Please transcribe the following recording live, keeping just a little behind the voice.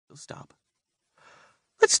Stop.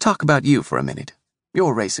 Let's talk about you for a minute.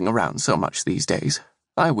 You're racing around so much these days.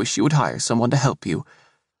 I wish you would hire someone to help you.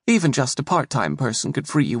 Even just a part-time person could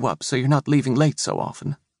free you up so you're not leaving late so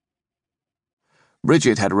often.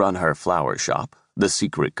 Bridget had run her flower shop, The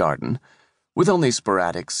Secret Garden, with only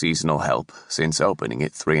sporadic seasonal help since opening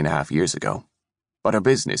it 3.5 years ago. But her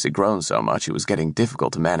business had grown so much it was getting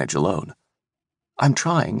difficult to manage alone. I'm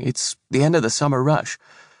trying. It's the end of the summer rush.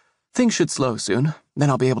 Things should slow soon, then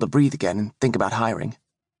I'll be able to breathe again and think about hiring.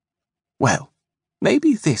 Well,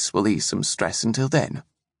 maybe this will ease some stress until then.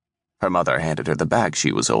 Her mother handed her the bag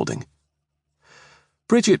she was holding.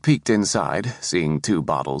 Bridget peeked inside, seeing 2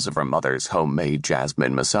 bottles of her mother's homemade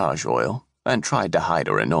jasmine massage oil, and tried to hide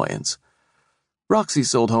her annoyance. Roxy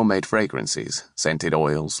sold homemade fragrances, scented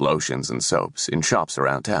oils, lotions, and soaps in shops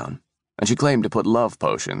around town, and she claimed to put love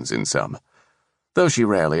potions in some, though she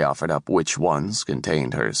rarely offered up which ones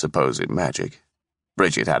contained her supposed magic.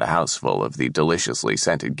 Bridget had a house full of the deliciously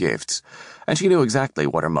scented gifts, and she knew exactly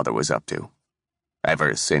what her mother was up to.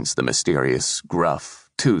 Ever since the mysterious, gruff,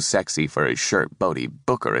 too sexy for his shirt Bodie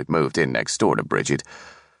Booker had moved in next door to Bridget,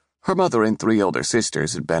 her mother and 3 older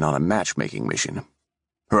sisters had been on a matchmaking mission.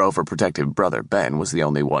 Her overprotective brother Ben was the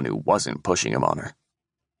only one who wasn't pushing him on her.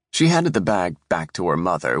 She handed the bag back to her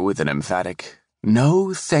mother with an emphatic,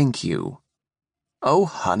 "No, thank you." "Oh,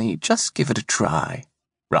 honey, just give it a try."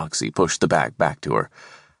 Roxy pushed the bag back to her.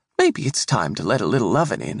 "Maybe it's time to let a little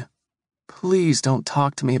lovin' in." "Please don't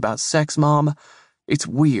talk to me about sex, Mom. It's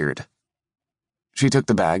weird." She took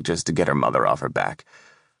the bag just to get her mother off her back,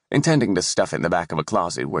 intending to stuff it in the back of a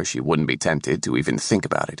closet where she wouldn't be tempted to even think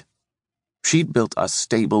about it. She'd built a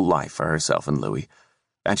stable life for herself and Louie,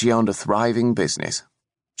 and she owned a thriving business.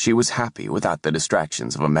 She was happy without the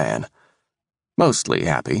distractions of a man. Mostly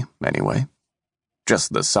happy, anyway.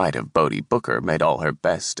 Just the sight of Bodie Booker made all her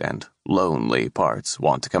best and lonely parts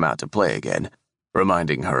want to come out to play again,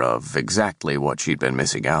 reminding her of exactly what she'd been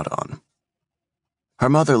missing out on. Her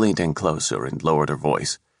mother leaned in closer and lowered her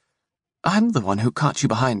voice. "I'm the one who caught you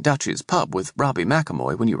behind Dutch's pub with Robbie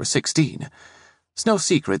McElmoy when you were 16. It's no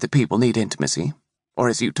secret that people need intimacy, or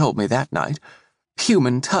as you told me that night,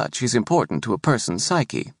 human touch is important to a person's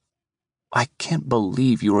psyche. I can't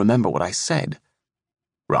believe you remember what I said."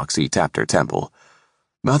 Roxy tapped her temple.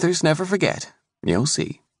 "Mothers never forget. You'll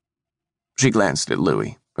see." She glanced at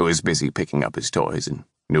Louie, who was busy picking up his toys, and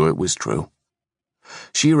knew it was true.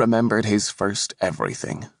 She remembered his first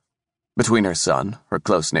everything. Between her son, her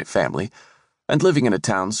close-knit family, and living in a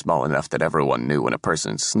town small enough that everyone knew when a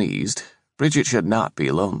person sneezed, Bridget should not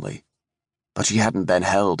be lonely. But she hadn't been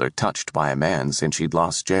held or touched by a man since she'd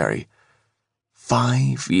lost Jerry.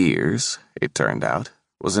 5 years, it turned out,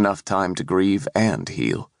 was enough time to grieve and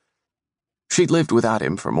heal. She'd lived without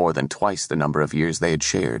him for more than twice the number of years they had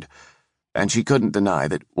shared, and she couldn't deny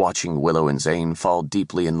that watching Willow and Zane fall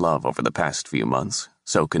deeply in love over the past few months,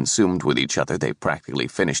 so consumed with each other they practically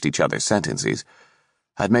finished each other's sentences,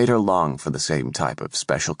 had made her long for the same type of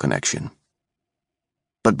special connection.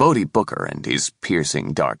 But Bodie Booker and his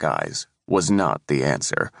piercing dark eyes was not the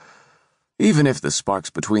answer, even if the sparks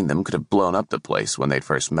between them could have blown up the place when they'd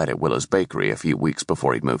first met at Willow's Bakery a few weeks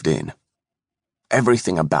before he'd moved in.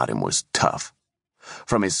 Everything about him was tough,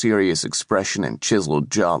 from his serious expression and chiseled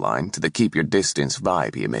jawline to the keep-your-distance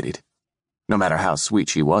vibe he emitted. No matter how sweet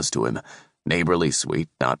she was to him, neighborly sweet,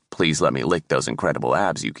 not "please let me lick those incredible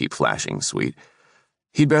abs you keep flashing" sweet,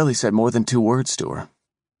 he'd barely said more than 2 words to her.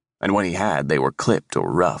 And when he had, they were clipped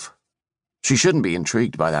or rough. She shouldn't be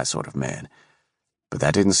intrigued by that sort of man, but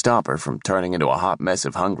that didn't stop her from turning into a hot mess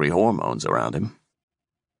of hungry hormones around him.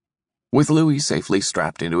 With Louie safely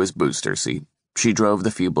strapped into his booster seat, she drove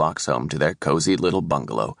the few blocks home to their cozy little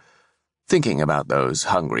bungalow, thinking about those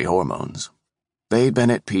hungry hormones. They'd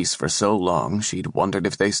been at peace for so long she'd wondered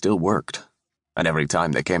if they still worked, and every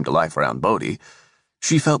time they came to life around Bodie,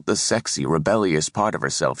 she felt the sexy, rebellious part of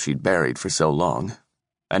herself she'd buried for so long,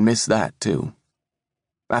 and missed that too.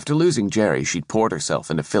 After losing Jerry, she'd poured herself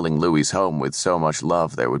into filling Louie's home with so much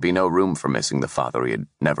love there would be no room for missing the father he had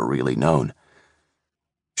never really known.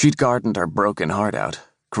 She'd gardened her broken heart out,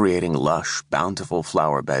 creating lush, bountiful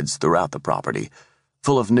flower beds throughout the property,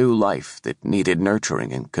 full of new life that needed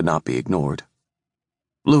nurturing and could not be ignored.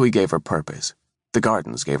 Louie gave her purpose. The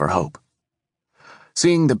gardens gave her hope.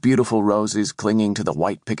 Seeing the beautiful roses clinging to the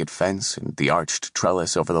white picket fence and the arched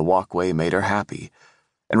trellis over the walkway made her happy,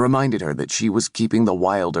 and reminded her that she was keeping the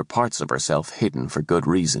wilder parts of herself hidden for good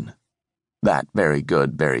reason. That very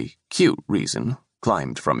good, very cute reason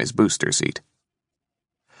climbed from his booster seat.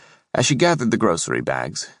 As she gathered the grocery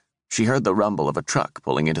bags, she heard the rumble of a truck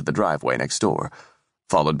pulling into the driveway next door,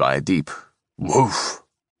 followed by a deep woof.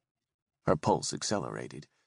 Her pulse accelerated.